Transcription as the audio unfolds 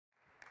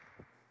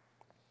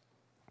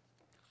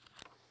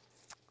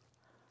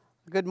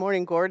Good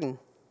morning, Gordon.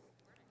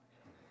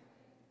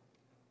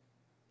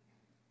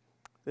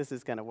 This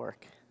is going to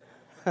work.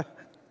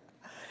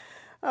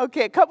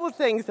 Okay, a couple of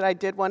things that I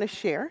did want to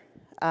share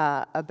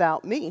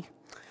about me.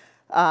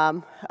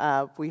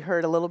 We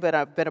heard a little bit.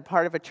 I've been a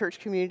part of a church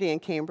community in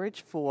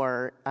Cambridge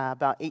for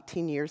about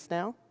 18 years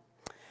now.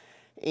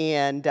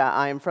 And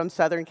I'm from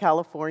Southern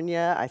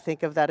California. I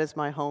think of that as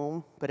my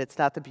home, but it's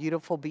not the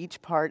beautiful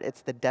beach part. It's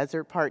the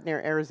desert part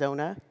near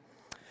Arizona.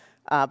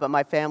 But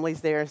my family's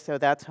there, so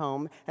that's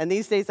home. And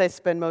these days I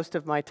spend most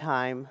of my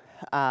time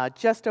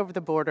just over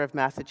the border of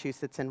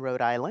Massachusetts and Rhode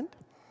Island,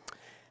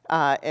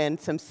 and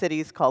some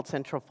cities called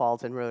Central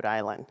Falls in Rhode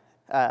Island,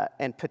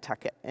 and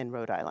Pawtucket in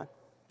Rhode Island.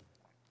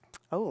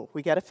 Oh,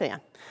 we got a fan.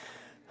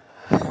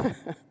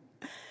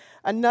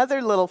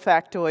 Another little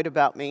factoid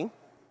about me.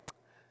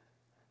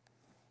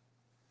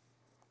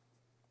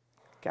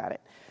 Got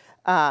it.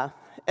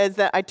 Is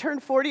that I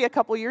turned 40 a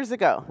couple years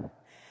ago.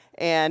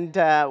 And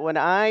when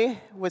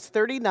I was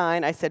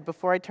 39, I said,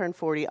 before I turn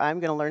 40, I'm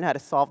going to learn how to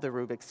solve the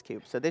Rubik's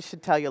Cube. So this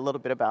should tell you a little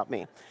bit about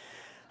me.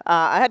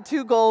 I had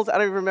two goals. I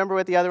don't even remember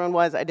what the other one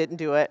was. I didn't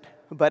do it.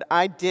 But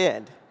I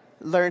did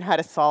learn how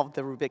to solve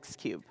the Rubik's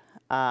Cube.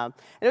 And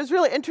it was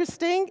really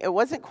interesting. It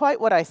wasn't quite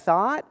what I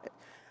thought.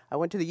 I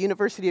went to the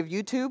University of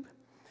YouTube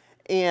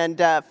and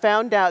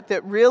found out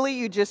that really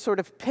you just sort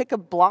of pick a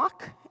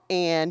block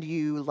and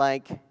you,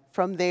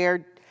 from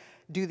there,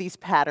 do these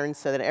patterns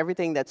so that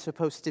everything that's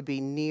supposed to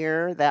be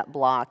near that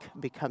block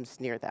becomes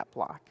near that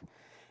block.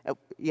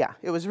 Yeah,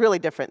 it was really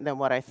different than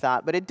what I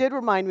thought, but it did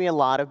remind me a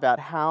lot about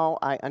how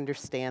I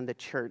understand the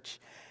church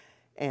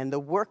and the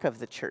work of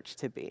the church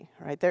to be,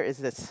 right? There is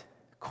this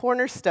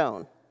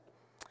cornerstone,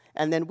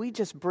 and then we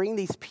just bring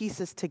these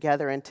pieces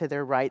together into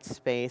their right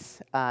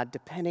space,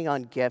 depending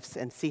on gifts,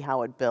 and see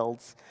how it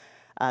builds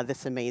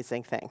this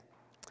amazing thing.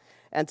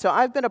 And so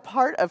I've been a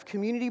part of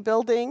community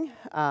building,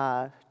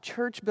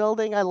 church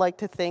building, I like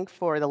to think,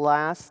 for the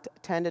last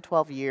 10 to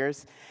 12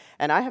 years.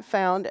 And I have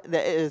found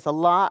that it is a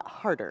lot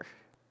harder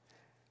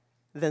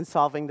than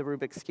solving the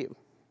Rubik's Cube.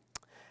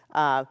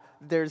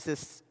 There's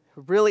this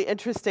really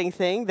interesting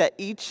thing that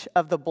each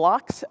of the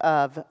blocks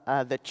of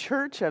the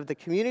church, of the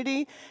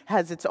community,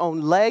 has its own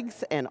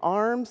legs and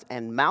arms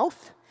and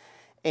mouth,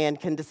 and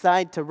can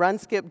decide to run,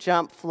 skip,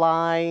 jump,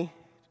 fly,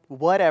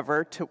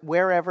 whatever, to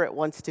wherever it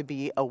wants to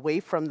be, away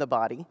from the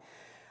body.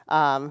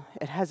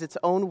 It has its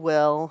own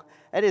will.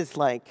 It is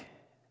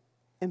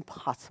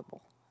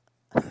impossible.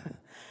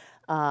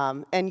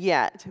 And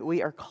yet,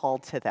 we are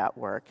called to that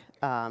work.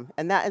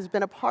 And that has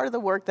been a part of the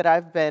work that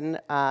I've been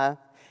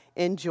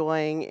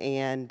enjoying,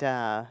 and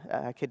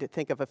I could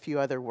think of a few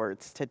other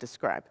words to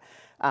describe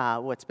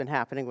what's been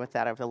happening with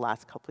that over the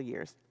last couple of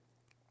years.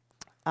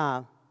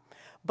 But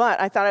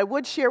I thought I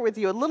would share with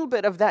you a little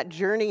bit of that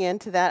journey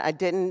into that. I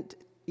didn't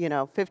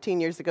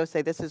 15 years ago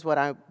say this is what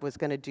I was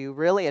going to do.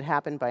 Really, it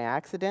happened by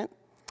accident.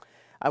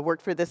 I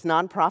worked for this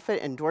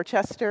nonprofit in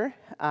Dorchester,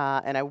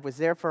 and I was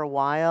there for a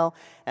while,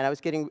 and I was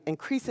getting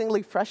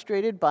increasingly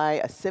frustrated by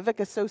a civic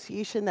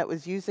association that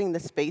was using the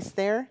space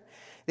there.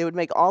 They would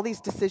make all these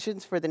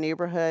decisions for the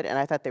neighborhood, and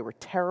I thought they were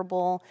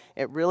terrible.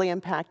 It really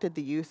impacted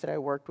the youth that I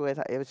worked with.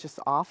 It was just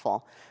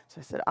awful.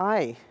 So I said,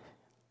 I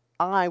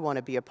want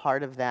to be a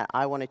part of that.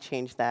 I want to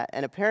change that.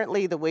 And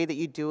apparently the way that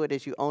you do it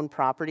is you own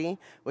property,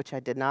 which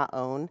I did not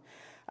own.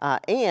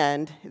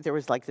 And there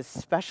was this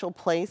special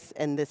place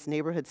in this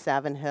neighborhood,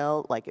 Savin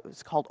Hill, it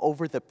was called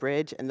Over the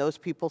Bridge, and those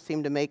people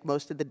seemed to make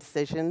most of the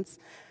decisions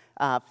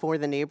for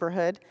the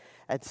neighborhood.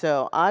 And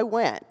so I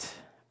went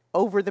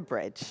over the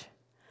bridge.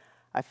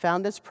 I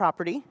found this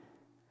property.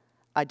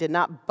 I did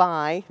not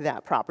buy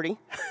that property.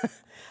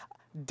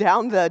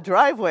 Down the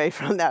driveway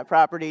from that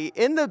property,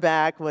 in the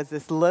back, was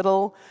this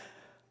little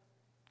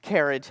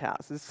carriage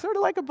house. It's sort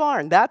of like a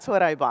barn. That's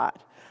what I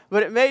bought.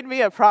 But it made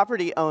me a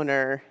property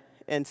owner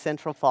in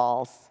Central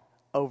Falls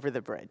over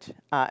the bridge.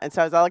 And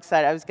so I was all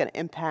excited. I was going to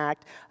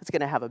impact. I was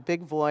going to have a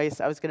big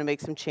voice. I was going to make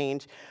some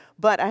change.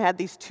 But I had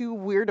these two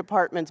weird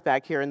apartments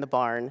back here in the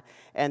barn.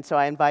 And so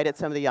I invited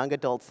some of the young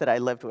adults that I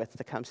lived with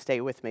to come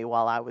stay with me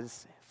while I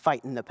was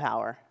fighting the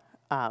power.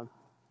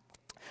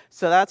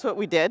 So that's what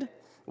we did.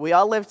 We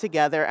all lived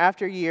together.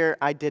 After a year,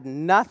 I did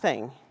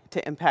nothing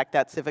to impact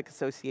that civic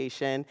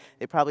association.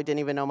 They probably didn't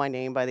even know my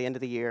name by the end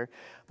of the year.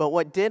 But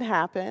what did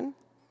happen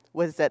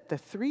was that the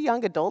three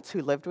young adults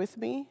who lived with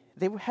me,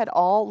 they had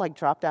all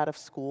dropped out of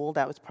school.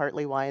 That was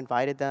partly why I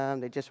invited them.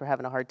 They just were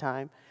having a hard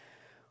time.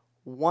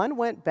 One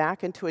went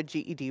back into a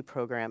GED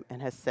program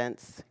and has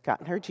since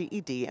gotten her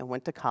GED and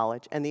went to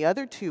college. And the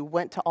other two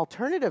went to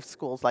alternative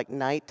schools like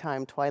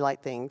nighttime,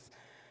 twilight things,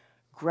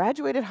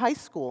 graduated high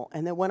school,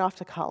 and then went off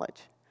to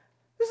college.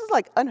 This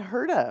is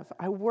unheard of.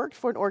 I worked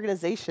for an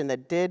organization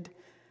that did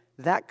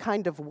that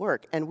kind of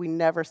work, and we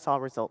never saw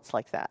results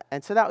like that.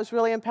 And so that was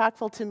really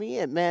impactful to me.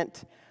 It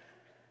meant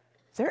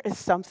there is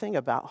something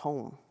about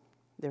home.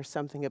 There's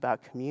something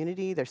about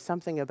community. There's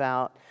something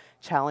about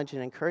challenge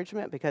and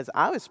encouragement, because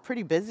I was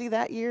pretty busy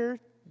that year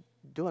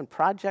doing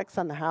projects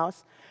on the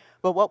house.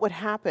 But what would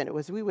happen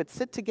was we would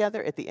sit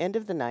together at the end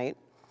of the night,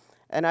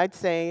 and I'd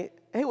say,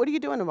 hey, what are you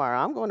doing tomorrow?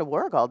 I'm going to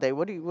work all day.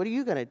 What are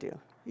you going to do?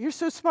 You're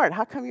so smart.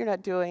 How come you're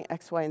not doing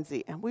X, Y, and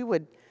Z? And we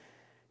would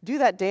do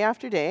that day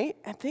after day,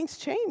 and things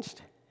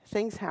changed.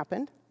 Things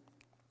happened.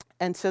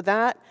 And so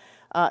that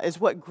is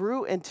what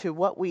grew into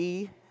what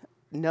we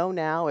know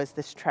now as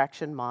this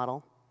traction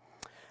model.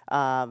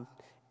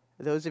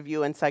 Those of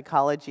you in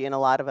psychology and a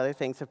lot of other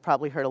things have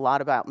probably heard a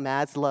lot about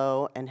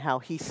Maslow and how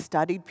he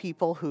studied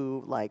people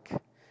who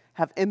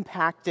have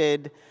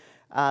impacted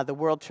the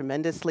world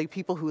tremendously,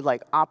 people who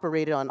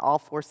operated on all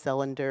four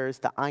cylinders,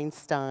 the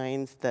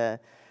Einsteins, the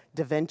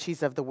Da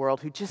Vinci's of the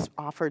world, who just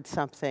offered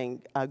something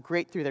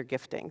great through their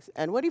giftings.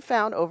 And what he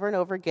found over and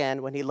over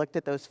again when he looked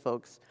at those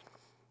folks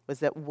was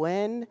that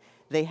when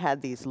they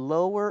had these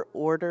lower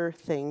order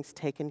things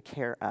taken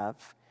care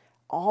of,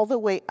 all the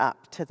way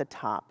up to the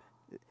top,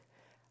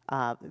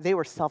 they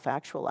were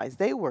self-actualized.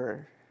 They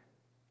were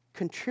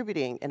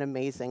contributing in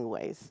amazing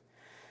ways.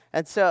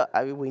 And so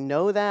we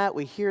know that,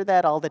 we hear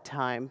that all the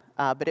time,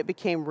 but it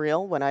became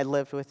real when I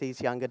lived with these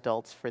young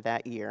adults for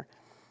that year.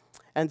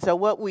 And so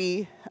what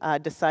we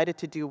decided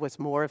to do was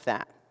more of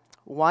that.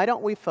 Why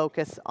don't we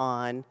focus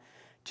on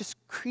just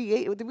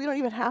create, we don't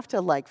even have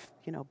to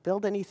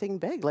build anything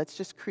big. Let's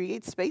just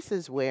create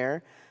spaces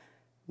where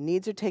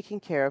needs are taken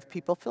care of,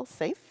 people feel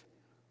safe,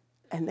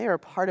 and they are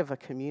part of a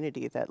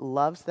community that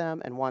loves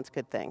them and wants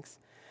good things.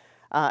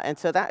 And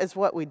so that is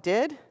what we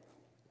did.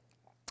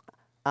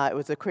 It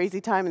was a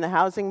crazy time in the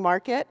housing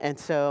market, and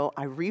so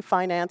I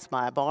refinanced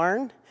my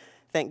barn.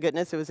 Thank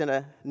goodness it was in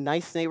a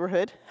nice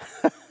neighborhood.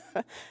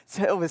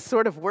 So it was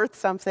sort of worth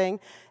something,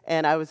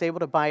 and I was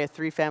able to buy a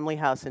 3-family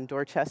house in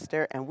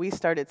Dorchester, and we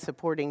started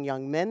supporting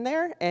young men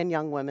there and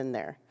young women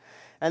there.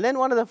 And then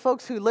one of the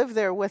folks who lived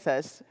there with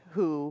us,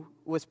 who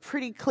was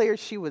pretty clear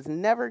she was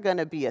never going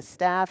to be a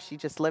staff, she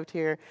just lived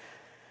here,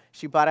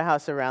 she bought a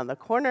house around the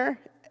corner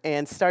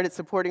and started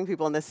supporting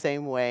people in the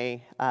same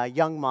way,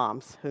 young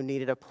moms who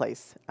needed a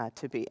place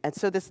to be. And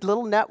so this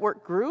little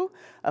network grew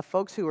of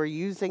folks who were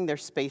using their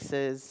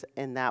spaces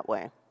in that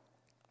way.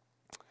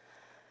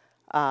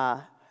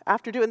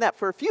 After doing that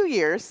for a few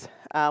years,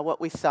 what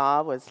we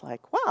saw was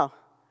wow,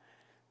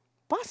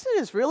 Boston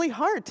is really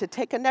hard to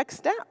take a next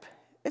step.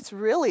 It's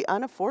really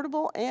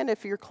unaffordable, and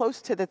if you're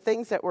close to the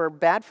things that were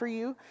bad for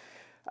you,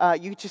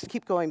 you just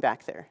keep going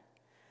back there.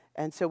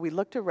 And so we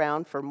looked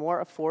around for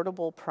more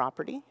affordable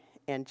property,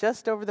 and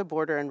just over the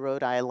border in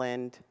Rhode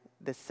Island,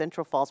 the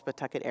Central Falls,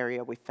 Pawtucket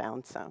area, we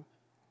found some.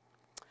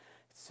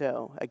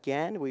 So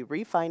again, we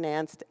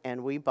refinanced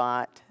and we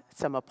bought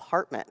some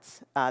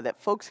apartments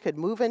that folks could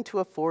move into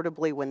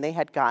affordably when they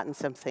had gotten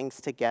some things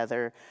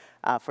together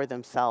for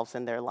themselves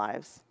and their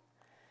lives.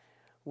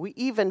 We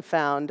even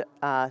found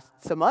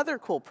some other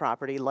cool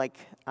property, like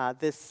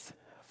this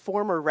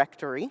former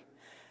rectory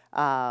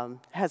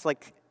has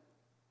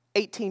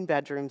 18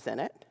 bedrooms in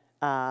it,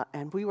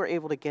 and we were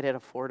able to get it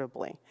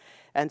affordably.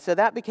 And so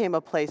that became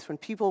a place when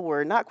people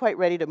were not quite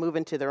ready to move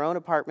into their own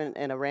apartment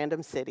in a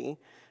random city,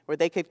 where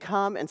they could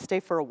come and stay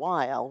for a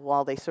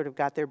while they sort of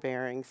got their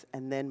bearings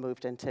and then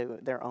moved into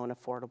their own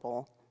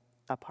affordable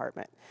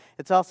apartment.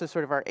 It's also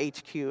sort of our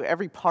HQ.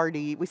 Every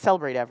party, we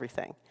celebrate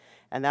everything,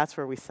 and that's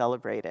where we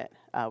celebrate it.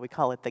 We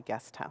call it the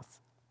guest house.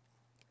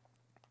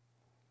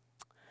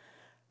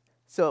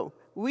 So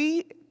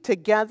we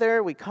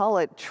together, we call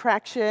it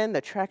Traction,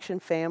 the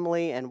Traction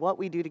family, and what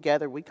we do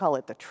together, we call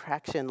it the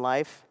Traction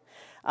life.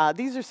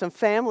 These are some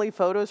family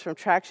photos from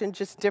Traction,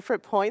 just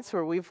different points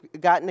where we've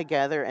gotten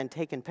together and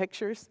taken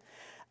pictures.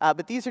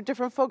 But these are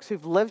different folks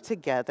who've lived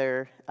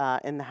together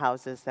in the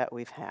houses that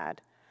we've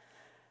had.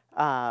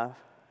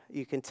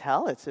 You can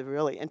tell it's a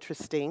really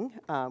interesting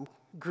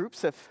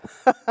groups of,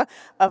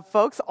 of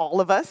folks, all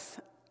of us.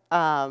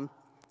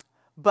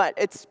 But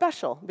it's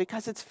special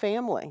because it's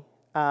family.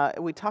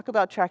 We talk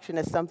about Traction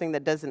as something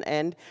that doesn't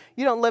end.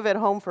 You don't live at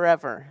home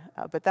forever,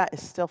 but that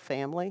is still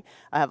family.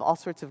 I have all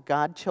sorts of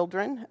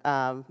godchildren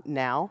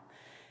now,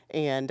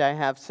 and I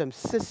have some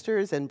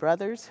sisters and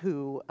brothers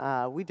who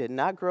we did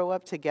not grow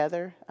up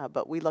together,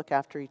 but we look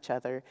after each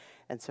other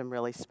in some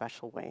really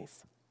special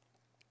ways.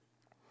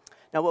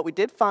 Now, what we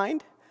did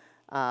find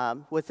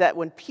was that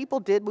when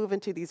people did move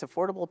into these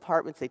affordable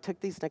apartments, they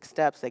took these next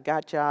steps, they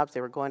got jobs,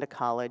 they were going to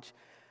college,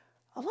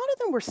 a lot of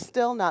them were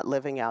still not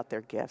living out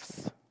their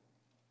gifts.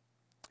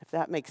 If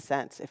that makes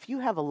sense. If you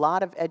have a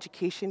lot of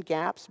education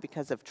gaps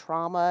because of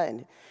trauma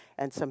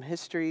and some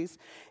histories,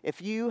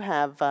 if you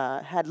have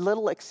had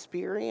little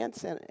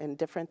experience in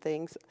different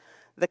things,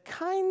 the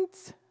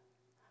kinds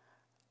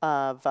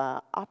of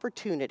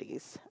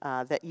opportunities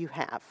that you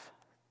have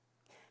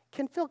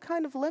can feel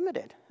kind of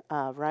limited,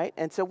 right?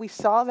 And so we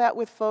saw that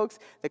with folks,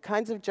 the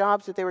kinds of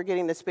jobs that they were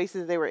getting, the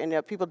spaces they were in,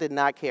 people did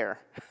not care.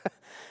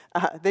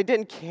 They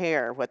didn't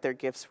care what their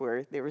gifts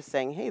were. They were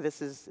saying, hey,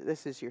 this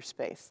is your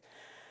space.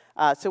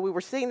 So we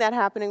were seeing that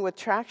happening with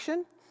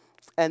Traction.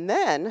 And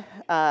then,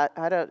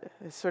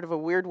 sort of a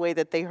weird way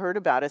that they heard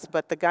about us,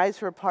 but the guys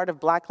who are part of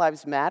Black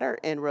Lives Matter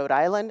in Rhode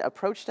Island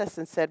approached us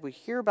and said, we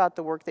hear about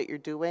the work that you're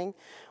doing.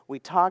 We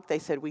talked. They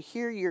said, we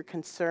hear your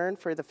concern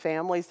for the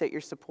families that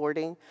you're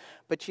supporting.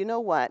 But you know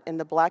what? In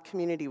the black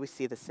community, we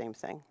see the same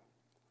thing.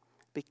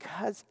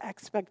 because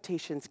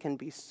expectations can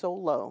be so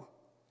low,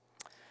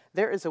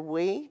 there is a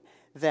way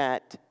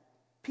that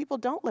people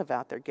don't live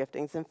out their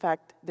giftings. In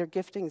fact, their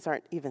giftings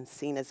aren't even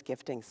seen as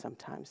giftings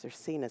sometimes. They're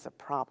seen as a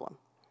problem.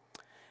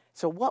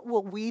 So what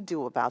will we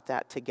do about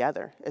that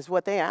together is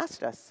what they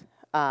asked us.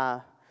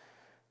 I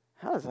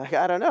was like,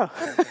 I don't know.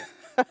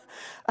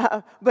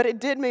 But it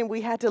did mean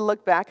we had to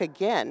look back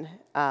again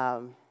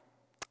at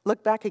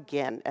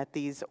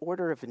these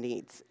order of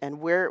needs and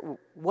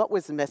what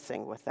was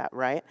missing with that,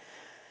 right?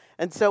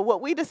 And so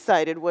what we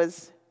decided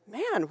was,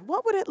 man,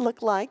 what would it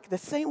look like the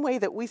same way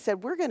that we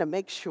said we're going to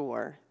make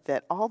sure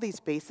that all these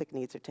basic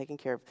needs are taken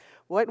care of?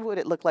 What would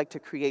it look like to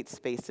create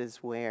spaces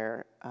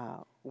where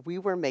we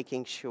were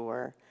making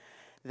sure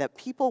that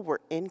people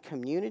were in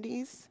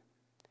communities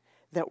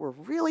that were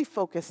really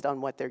focused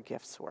on what their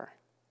gifts were?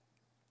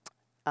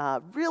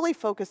 Really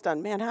focused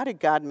on, man, how did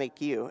God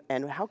make you?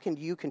 And how can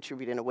you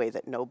contribute in a way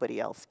that nobody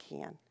else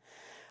can?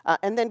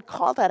 And then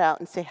call that out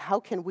and say, how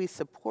can we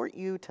support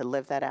you to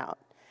live that out?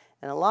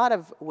 In a lot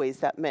of ways,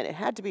 that meant it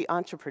had to be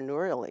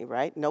entrepreneurially,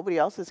 right? Nobody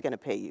else is going to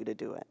pay you to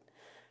do it.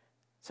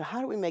 So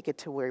how do we make it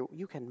to where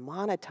you can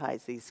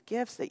monetize these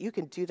gifts, that you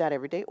can do that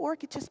every day, or it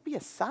could just be a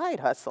side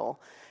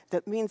hustle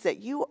that means that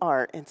you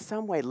are in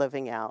some way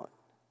living out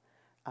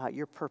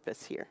your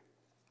purpose here.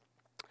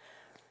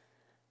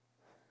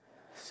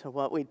 So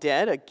what we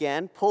did,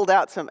 again, pulled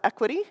out some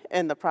equity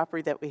in the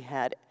property that we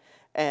had.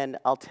 And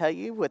I'll tell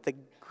you, with the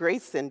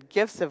grace and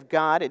gifts of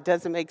God, it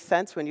doesn't make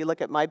sense when you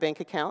look at my bank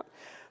account.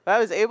 But I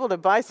was able to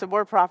buy some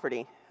more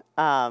property.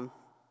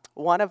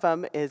 One of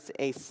them is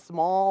a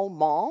small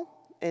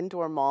mall,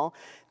 indoor mall.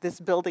 This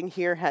building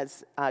here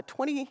has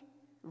 20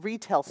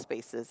 retail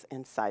spaces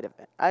inside of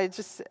it.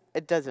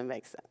 It doesn't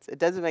make sense. It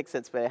doesn't make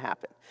sense, but it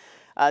happened.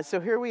 So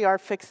here we are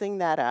fixing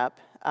that up.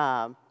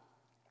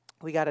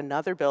 We got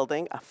another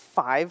building, a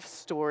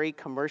 5-story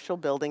commercial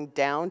building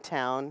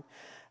downtown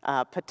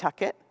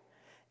Pawtucket,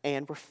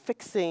 and we're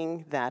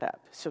fixing that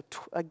up. So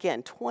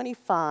again,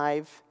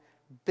 25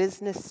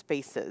 business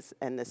spaces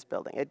in this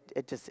building.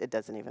 It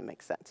doesn't even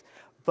make sense,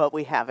 but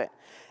we have it.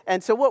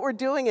 And so what we're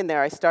doing in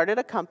there, I started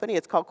a company,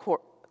 it's called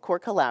Core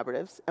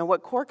Collaboratives, and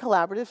what Core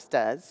Collaboratives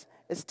does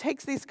is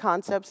takes these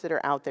concepts that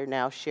are out there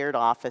now, shared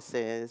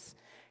offices,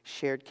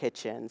 shared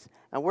kitchens,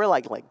 and we're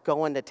like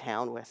going to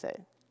town with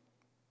it.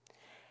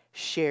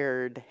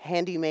 Shared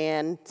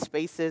handyman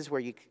spaces where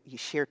you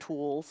share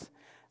tools,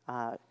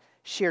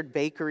 shared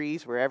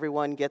bakeries where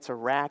everyone gets a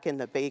rack in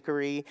the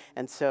bakery.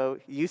 And so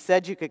you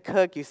said you could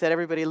cook. You said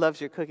everybody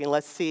loves your cooking.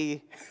 Let's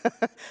see,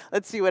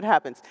 let's see what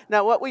happens.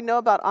 Now, what we know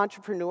about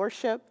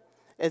entrepreneurship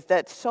is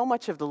that so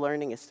much of the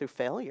learning is through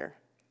failure.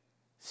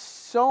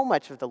 So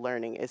much of the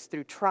learning is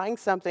through trying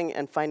something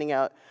and finding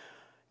out,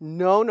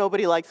 no,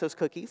 nobody likes those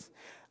cookies.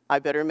 I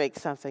better make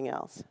something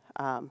else.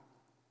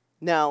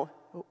 Now,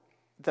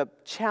 the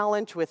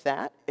challenge with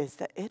that is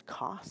that it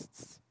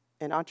costs.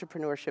 In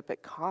entrepreneurship,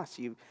 it costs.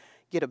 You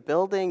get a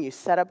building, you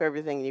set up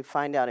everything, and you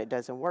find out it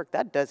doesn't work.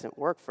 That doesn't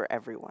work for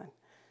everyone.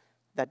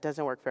 That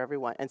doesn't work for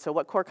everyone. And so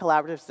what Core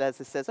Collaboratives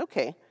does is says,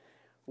 okay,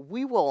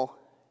 we will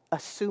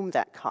assume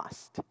that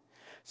cost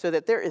so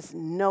that there is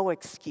no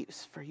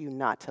excuse for you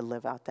not to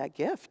live out that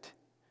gift.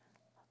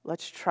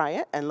 Let's try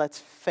it, and let's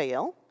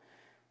fail,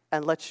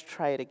 and let's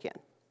try it again.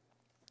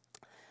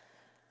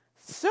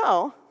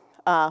 So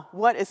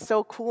what is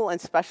so cool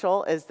and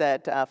special is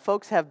that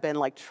folks have been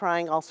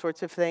trying all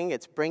sorts of things.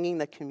 It's bringing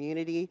the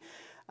community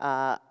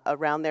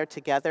around there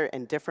together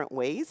in different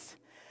ways.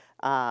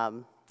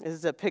 This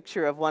is a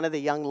picture of one of the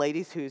young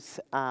ladies who's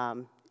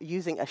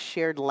using a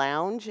shared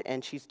lounge,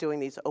 and she's doing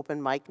these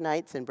open mic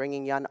nights and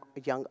bringing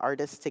young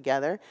artists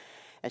together.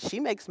 And she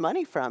makes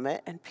money from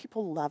it, and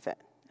people love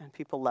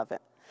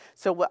it,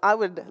 So what I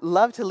would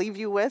love to leave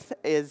you with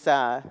is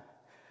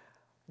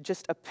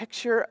just a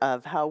picture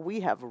of how we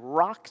have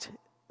rocked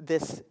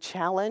this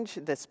challenge,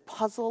 this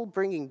puzzle,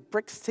 bringing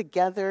bricks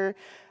together,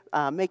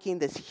 making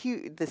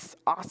this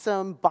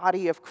awesome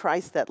body of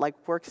Christ that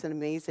works in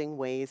amazing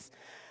ways,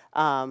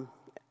 and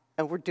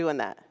we're doing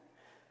that.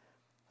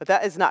 But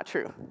that is not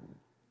true.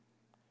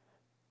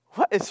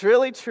 What is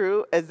really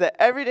true is that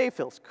every day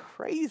feels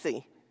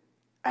crazy.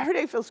 Every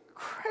day feels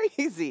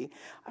crazy.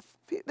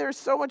 There's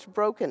so much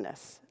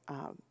brokenness.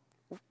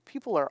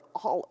 People are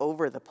all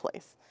over the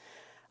place.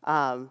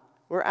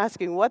 We're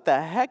asking what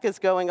the heck is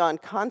going on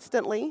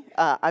constantly.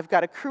 I've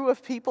got a crew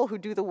of people who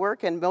do the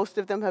work, and most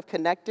of them have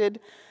connected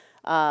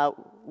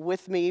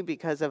with me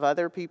because of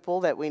other people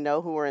that we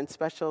know who are in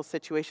special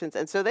situations.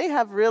 And so they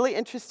have really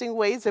interesting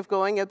ways of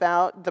going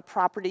about the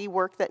property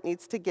work that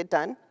needs to get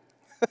done.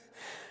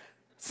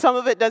 Some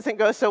of it doesn't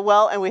go so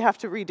well, and we have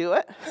to redo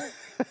it.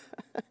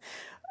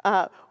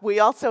 We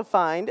also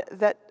find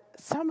that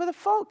some of the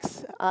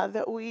folks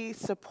that we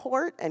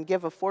support and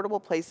give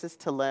affordable places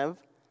to live,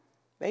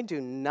 they do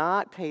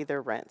not pay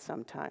their rent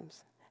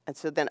sometimes. And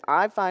so then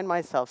I find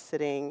myself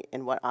sitting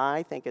in what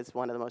I think is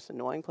one of the most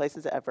annoying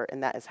places ever,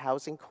 and that is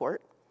housing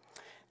court.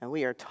 And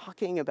we are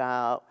talking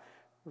about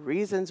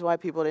reasons why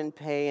people didn't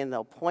pay, and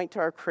they'll point to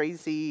our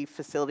crazy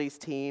facilities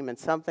team and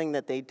something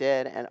that they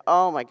did, and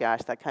oh my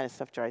gosh, that kind of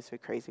stuff drives me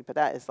crazy, but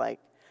that is like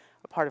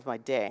a part of my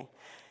day.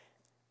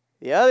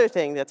 The other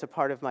thing that's a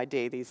part of my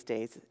day these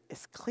days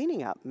is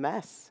cleaning up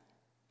mess.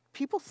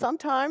 People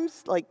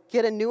sometimes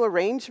get a new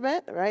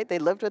arrangement, right? They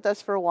lived with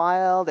us for a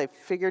while, they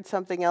figured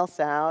something else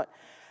out.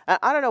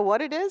 I don't know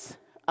what it is,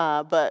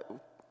 but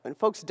when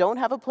folks don't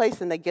have a place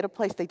and they get a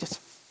place, they just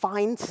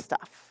find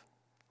stuff.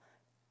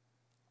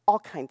 All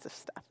kinds of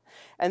stuff.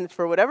 And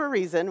for whatever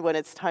reason, when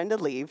it's time to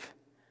leave,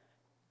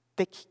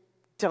 they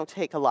don't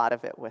take a lot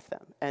of it with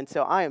them. And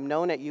so I am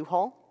known at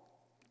U-Haul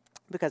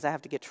because I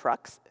have to get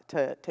trucks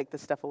to take the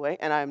stuff away,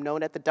 and I am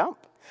known at the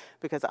dump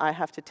because I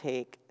have to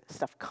take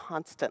stuff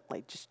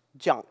constantly, just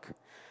junk,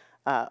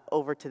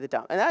 over to the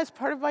dump. And that is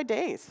part of my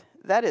days.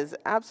 That is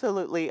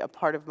absolutely a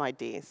part of my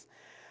days.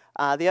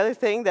 The other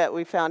thing that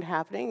we found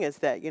happening is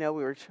that, we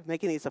were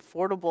making these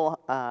affordable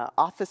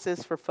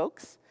offices for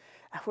folks.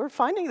 We're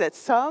finding that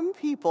some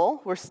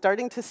people were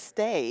starting to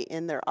stay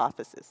in their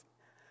offices.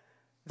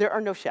 There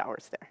are no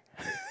showers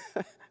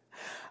there.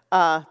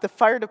 The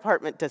fire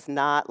department does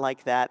not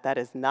like that. That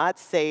is not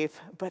safe,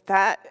 but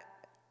that's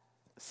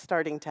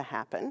starting to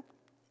happen.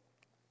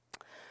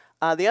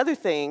 The other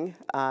thing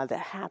that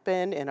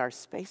happened in our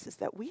space is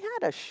that we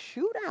had a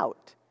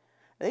shootout.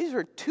 These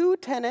were two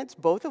tenants,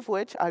 both of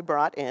which I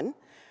brought in,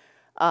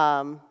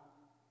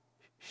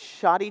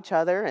 shot each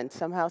other, and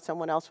somehow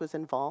someone else was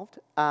involved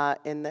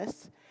in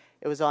this.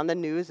 It was on the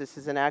news. This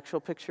is an actual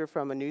picture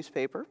from a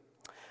newspaper.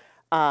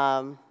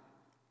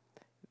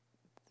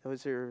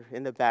 Those are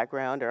in the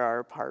background are our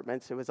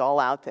apartments. It was all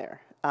out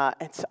there.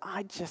 And so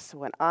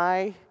when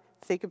I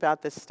think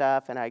about this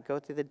stuff and I go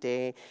through the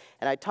day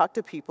and I talk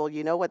to people,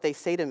 you know what they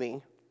say to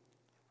me?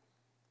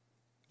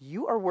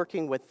 You are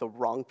working with the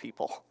wrong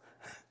people.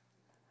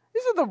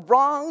 These are the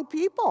wrong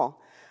people.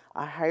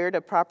 I hired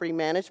a property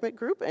management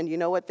group, and you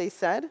know what they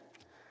said?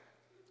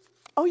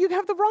 Oh, you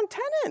have the wrong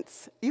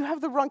tenants. You have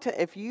the wrong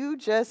tenants. If you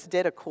just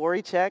did a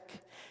query check,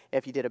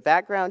 if you did a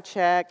background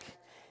check,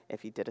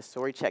 if you did a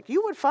SORI check,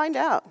 you would find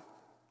out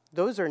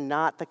those are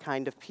not the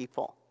kind of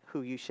people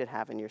who you should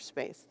have in your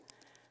space.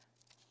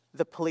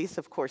 The police,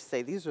 of course,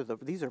 say these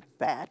are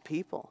bad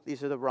people.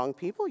 These are the wrong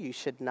people. You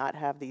should not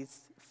have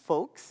these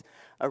folks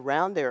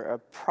around. They're a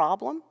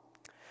problem.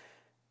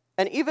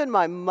 And even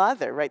my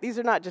mother, right? These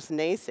are not just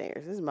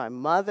naysayers. This is my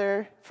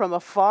mother from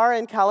afar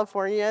in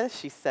California.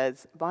 She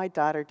says, my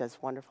daughter does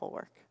wonderful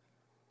work.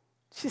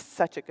 She's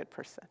such a good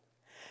person.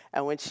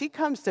 And when she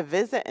comes to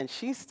visit and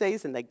she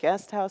stays in the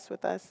guest house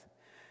with us,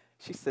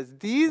 she says,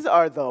 these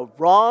are the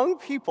wrong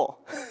people.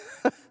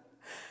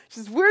 She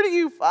says, where do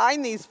you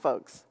find these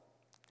folks?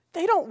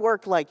 They don't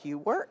work like you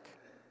work.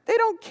 They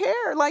don't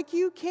care like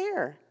you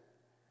care.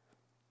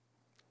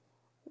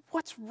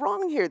 What's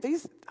wrong here?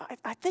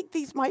 I think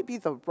these might be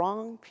the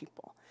wrong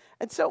people.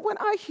 And so when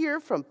I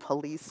hear from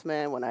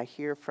policemen, when I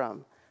hear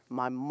from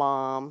my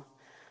mom,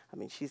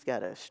 she's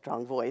got a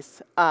strong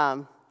voice,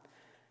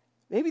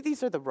 maybe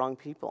these are the wrong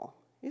people.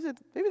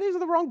 Maybe these are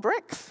the wrong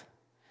bricks.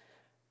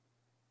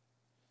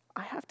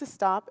 I have to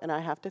stop and I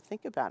have to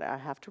think about it. I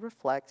have to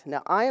reflect.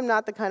 Now, I am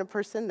not the kind of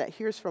person that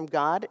hears from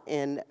God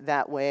in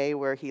that way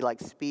where he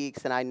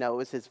speaks and I know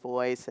his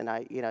voice and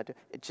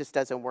it just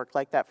doesn't work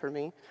like that for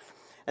me.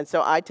 And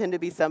so I tend to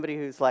be somebody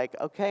who's like,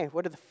 okay,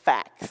 what are the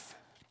facts?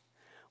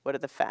 What are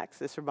the facts?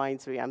 This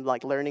reminds me, I'm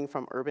learning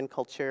from urban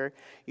culture.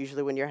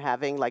 Usually when you're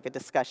having a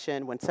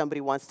discussion, when somebody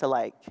wants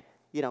to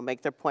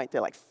make their point,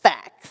 they're like,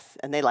 facts.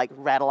 And they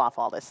rattle off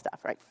all this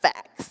stuff, right?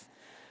 Facts.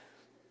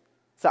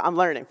 So I'm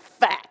learning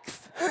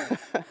facts.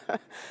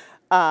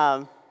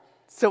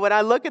 So when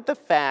I look at the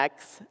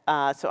facts,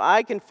 so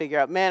I can figure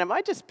out, man, am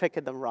I just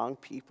picking the wrong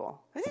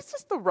people? Are these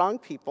just the wrong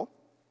people?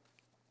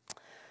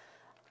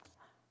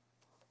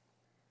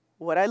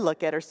 What I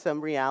look at are some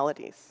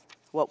realities.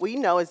 What we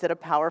know is that a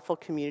powerful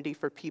community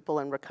for people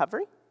in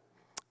recovery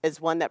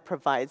is one that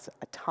provides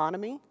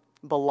autonomy,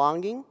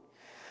 belonging,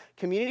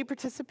 community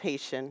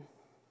participation,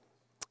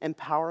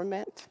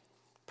 empowerment,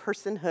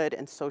 personhood,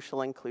 and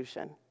social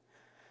inclusion.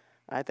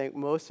 I think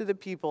most of the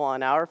people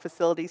on our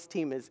facilities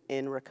team is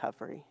in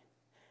recovery.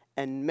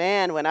 And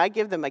man, when I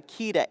give them a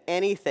key to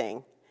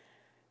anything,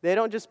 they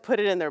don't just put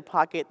it in their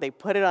pocket, they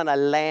put it on a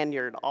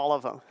lanyard, all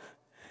of them.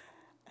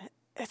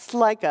 It's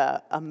like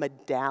a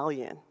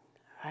medallion.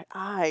 Right?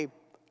 I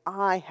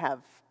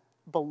have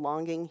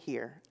belonging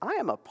here. I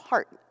am a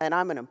part, and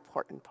I'm an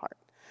important part.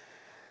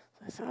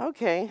 So I said,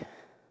 okay.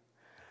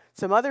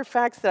 Some other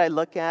facts that I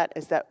look at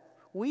is that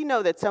we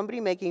know that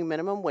somebody making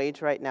minimum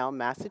wage right now in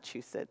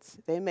Massachusetts,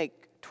 they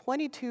make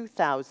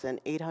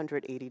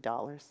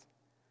 $22,880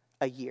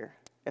 a year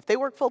if they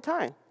work full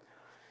time.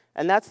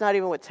 And that's not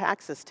even with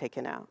taxes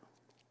taken out.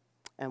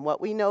 And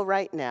what we know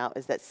right now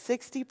is that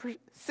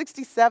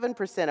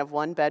 67% of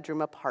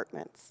one-bedroom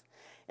apartments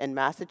in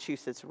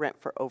Massachusetts rent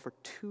for over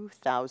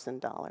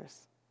 $2,000.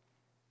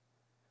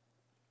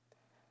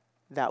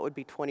 That would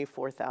be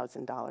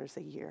 $24,000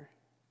 a year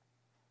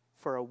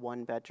for a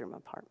one-bedroom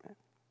apartment,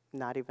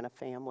 not even a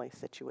family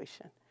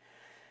situation.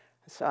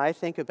 So I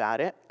think about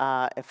it.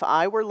 If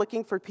I were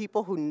looking for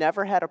people who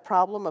never had a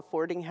problem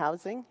affording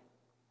housing,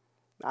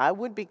 I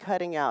would be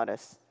cutting out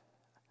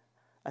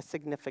a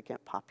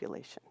significant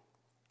population.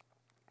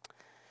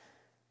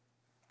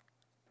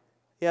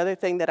 The other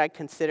thing that I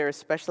consider,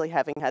 especially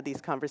having had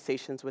these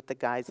conversations with the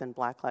guys in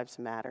Black Lives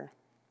Matter,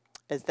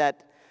 is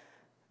that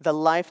the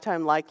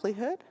lifetime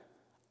likelihood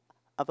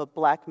of a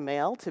black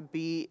male to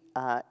be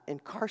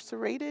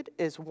incarcerated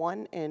is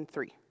 1 in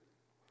 3.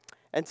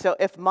 And so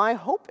if my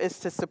hope is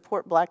to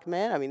support black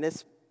men, I mean,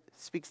 this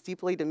speaks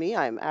deeply to me.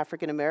 I'm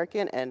African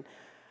American, and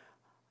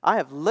I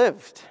have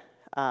lived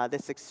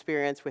this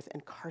experience with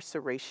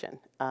incarceration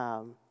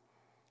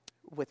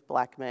with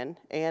black men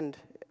and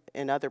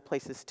in other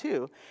places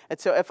too. And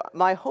so if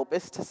my hope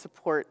is to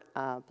support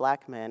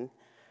black men,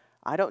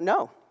 I don't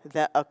know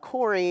that a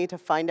query to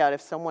find out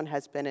if someone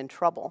has been in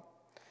trouble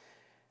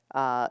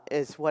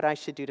is what I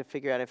should do to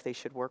figure out if they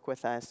should work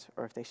with us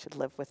or if they should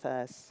live with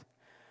us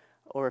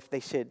or if they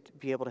should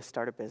be able to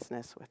start a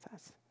business with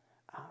us.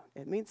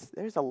 It means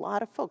there's a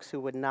lot of folks who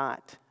would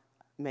not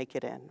make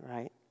it in,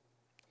 right?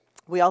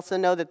 We also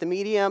know that the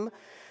median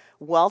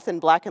wealth in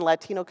Black and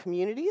Latino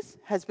communities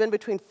has been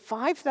between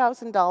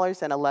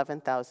 $5,000 and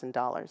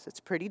 $11,000. It's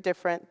pretty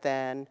different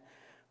than,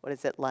 what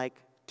is it, like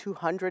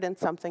 $200 and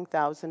something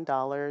thousand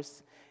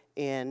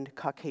in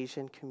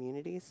Caucasian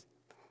communities.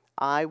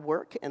 I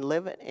work and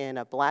live in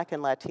a Black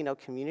and Latino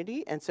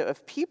community, and so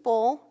if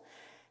people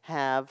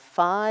have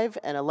 $5,000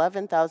 and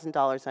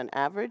 $11,000 on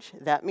average,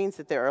 that means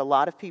that there are a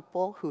lot of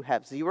people who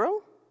have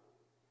zero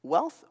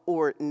wealth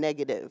or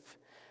negative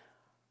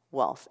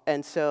wealth.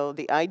 And so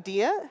the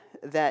idea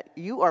that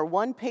you are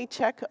one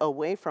paycheck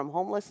away from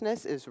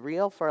homelessness is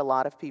real for a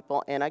lot of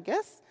people, and I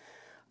guess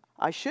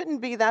I shouldn't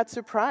be that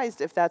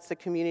surprised if that's the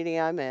community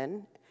I'm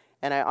in,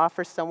 and I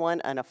offer someone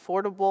an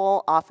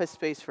affordable office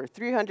space for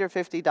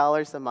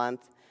 $350 a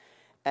month,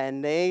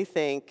 and they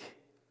think,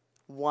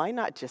 why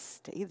not just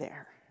stay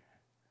there?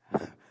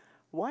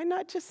 Why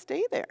not just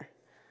stay there?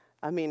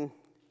 I mean,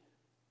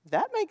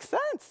 that makes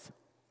sense.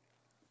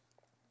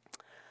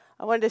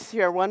 I wanted to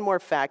share one more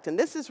fact, and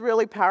this is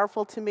really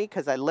powerful to me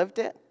because I lived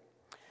it.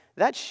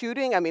 That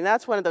shooting, I mean,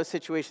 that's one of those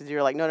situations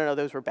you're like, no,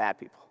 those were bad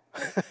people.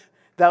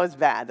 That was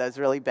bad. That was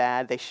really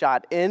bad. They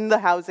shot in the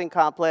housing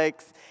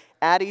complex,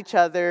 at each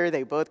other.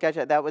 They both got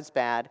shot. That was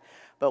bad.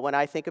 But when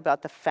I think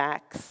about the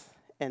facts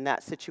in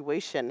that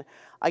situation,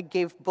 I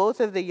gave both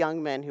of the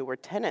young men who were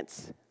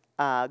tenants,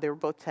 they were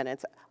both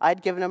tenants,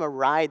 I'd given them a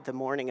ride the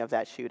morning of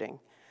that shooting.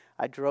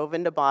 I drove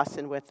into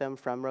Boston with them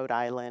from Rhode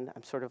Island.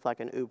 I'm sort of like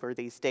an Uber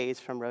these days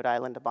from Rhode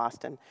Island to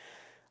Boston.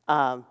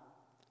 But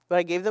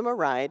I gave them a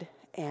ride,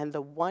 and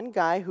the one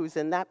guy who's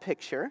in that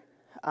picture,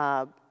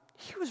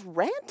 he was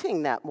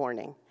ranting that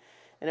morning.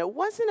 And it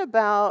wasn't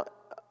about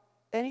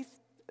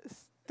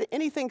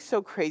anything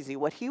so crazy.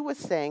 What he was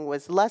saying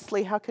was,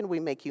 Leslie, how can we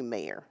make you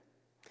mayor?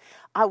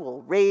 I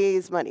will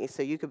raise money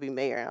so you could be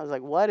mayor. And I was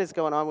like, what is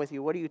going on with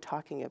you? What are you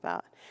talking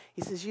about?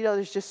 He says,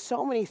 there's just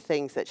so many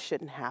things that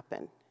shouldn't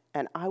happen,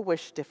 and I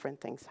wish different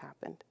things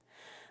happened.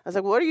 I was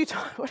like, what are you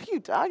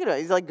talking about?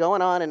 He's like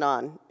going on and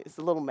on. It's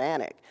a little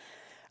manic.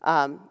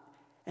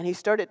 And he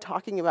started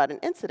talking about an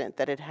incident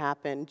that had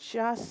happened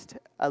just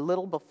a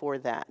little before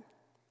that.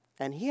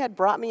 And he had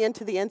brought me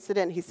into the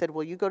incident. He said,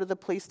 will you go to the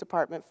police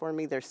department for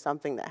me? There's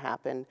something that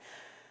happened.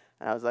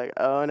 And I was like,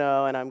 oh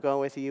no, and I'm going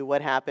with you.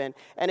 What happened?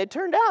 And it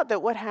turned out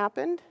that what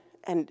happened,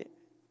 and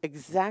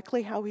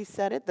exactly how he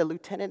said it, the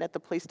lieutenant at the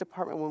police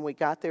department when we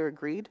got there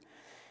agreed.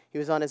 He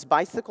was on his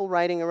bicycle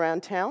riding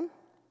around town.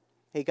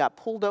 He got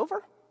pulled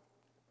over.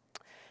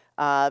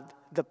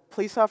 The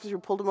police officer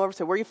pulled him over and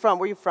said, where are you from?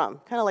 Where are you from?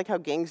 Kind of like how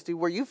gangs do,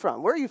 where are you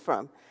from? Where are you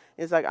from?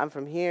 He's like, I'm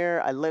from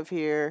here. I live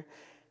here.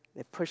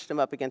 They pushed him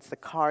up against the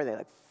car. They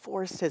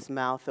forced his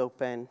mouth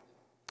open.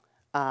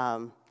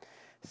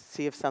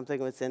 See if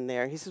something was in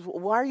there. He says, well,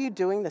 why are you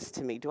doing this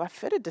to me? Do I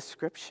fit a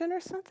description or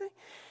something?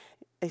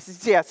 He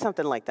says, yeah,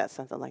 something like that,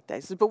 something like that.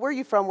 He says, but where are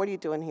you from? What are you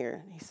doing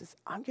here? He says,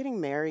 I'm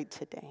getting married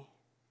today.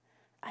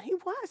 And he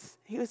was.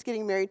 He was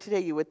getting married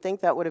today. You would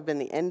think that would have been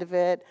the end of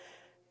it.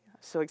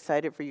 So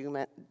excited for you,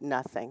 meant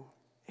nothing.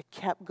 It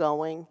kept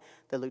going.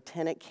 The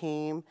lieutenant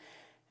came,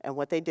 and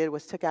what they did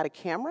was took out a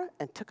camera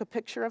and took a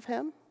picture of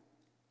him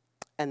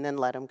and then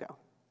let him go.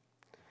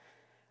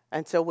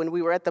 And so when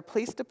we were at the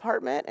police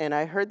department, and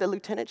I heard the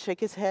lieutenant shake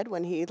his head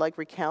when he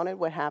recounted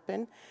what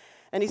happened,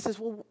 and he says,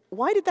 well,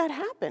 why did that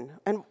happen?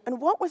 And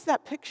what was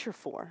that picture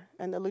for?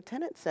 And the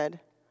lieutenant said,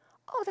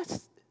 oh,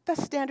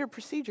 that's standard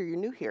procedure. You're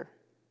new here.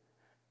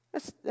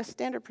 That's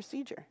standard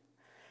procedure.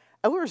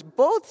 And we were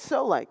both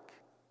so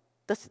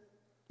that's,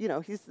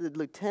 he's the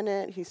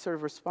lieutenant. He's sort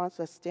of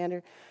responsible. That's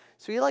standard.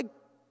 So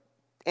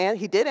and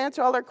he did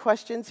answer all our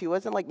questions. He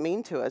wasn't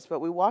mean to us, but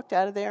we walked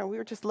out of there and we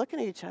were just looking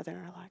at each other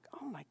and we're like,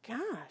 oh my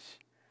gosh,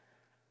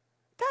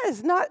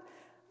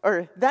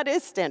 that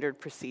is standard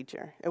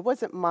procedure. It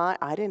wasn't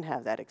I didn't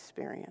have that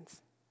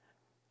experience.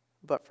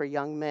 But for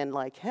young men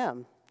like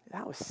him,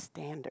 that was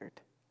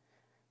standard.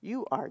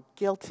 You are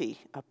guilty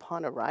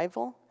upon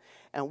arrival,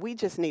 and we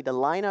just need to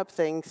line up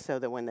things so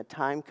that when the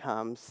time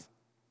comes,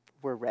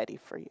 we're ready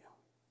for you.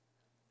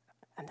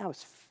 And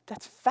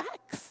that's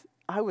facts.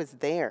 I was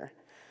there.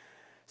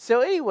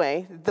 So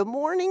anyway, the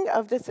morning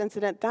of this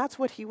incident, that's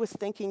what he was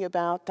thinking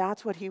about.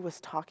 That's what he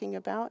was talking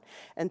about.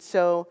 And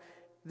so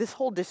this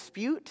whole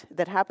dispute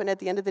that happened at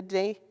the end of the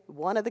day,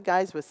 one of the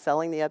guys was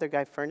selling the other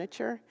guy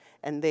furniture,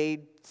 and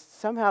they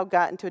somehow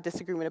got into a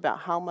disagreement about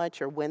how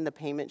much or when the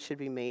payment should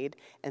be made,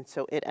 and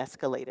so it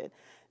escalated.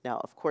 Now,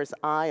 of course,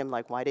 I am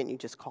like, why didn't you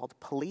just call the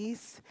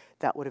police?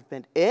 That would have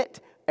been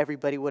it.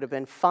 Everybody would have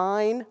been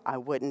fine. I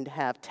wouldn't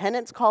have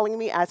tenants calling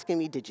me, asking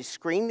me, did you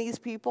screen these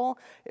people?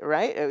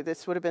 Right?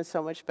 This would have been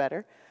so much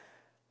better.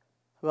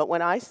 But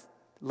when I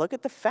look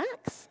at the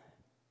facts,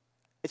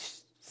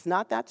 it's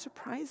not that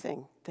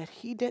surprising that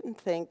he didn't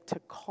think to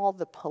call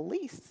the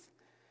police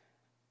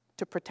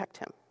to protect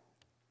him,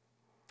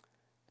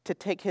 to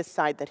take his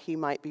side that he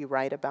might be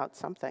right about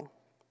something.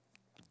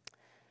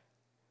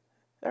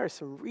 There are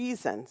some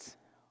reasons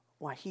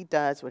why he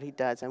does what he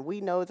does, and we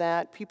know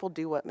that. People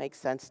do what makes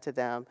sense to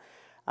them,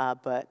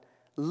 but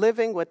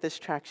living with this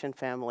Traction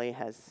family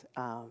has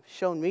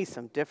shown me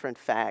some different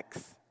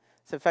facts.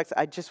 Some facts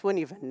I just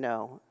wouldn't even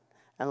know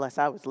unless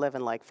I was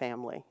living like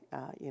family,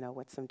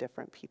 with some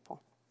different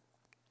people.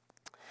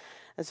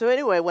 And so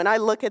anyway, when I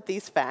look at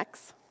these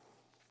facts,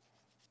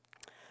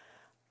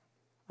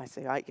 I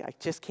say, I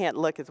just can't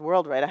look at the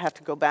world right. I have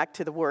to go back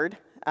to the Word.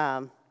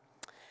 And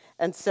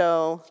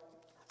so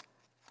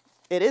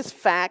it is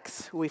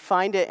facts. We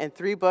find it in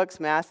 3 books,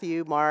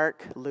 Matthew,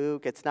 Mark,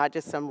 Luke. It's not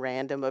just some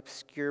random,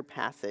 obscure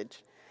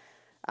passage.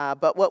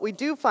 But what we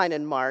do find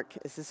in Mark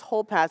is this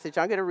whole passage.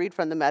 I'm going to read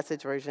from the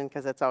Message version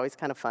because it's always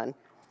kind of fun.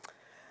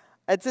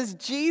 It says,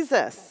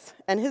 Jesus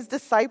and his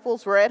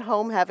disciples were at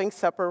home having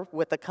supper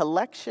with a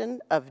collection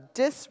of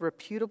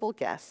disreputable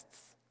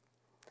guests.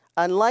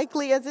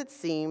 Unlikely as it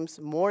seems,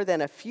 more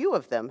than a few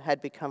of them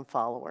had become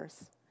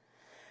followers.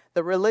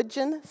 The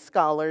religion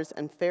scholars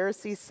and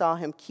Pharisees saw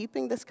him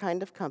keeping this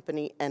kind of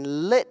company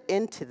and lit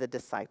into the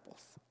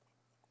disciples.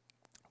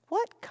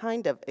 What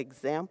kind of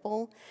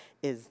example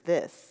is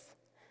this?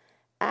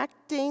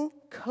 Acting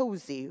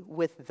cozy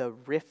with the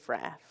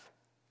riffraff.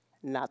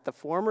 Not the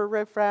former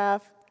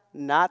riffraff,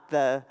 not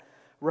the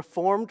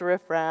reformed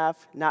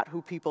riffraff, not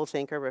who people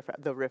think are riffraff,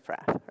 the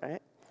riffraff,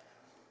 right?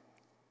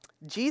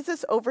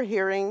 Jesus,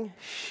 overhearing,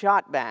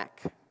 shot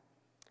back.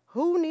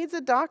 Who needs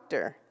a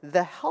doctor,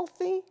 the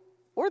healthy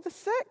or the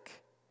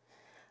sick?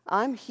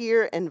 I'm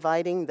here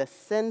inviting the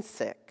sin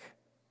sick,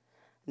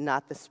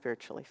 not the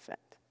spiritually fit.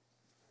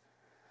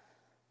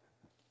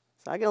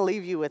 So I'm going to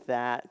leave you with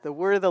that, the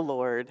word of the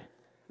Lord.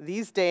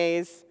 These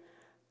days,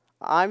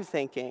 I'm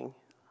thinking,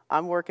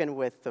 I'm working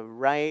with the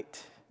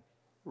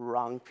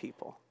wrong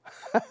people.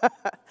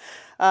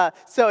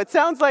 So it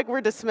sounds like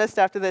we're dismissed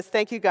after this.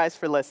 Thank you guys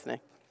for listening.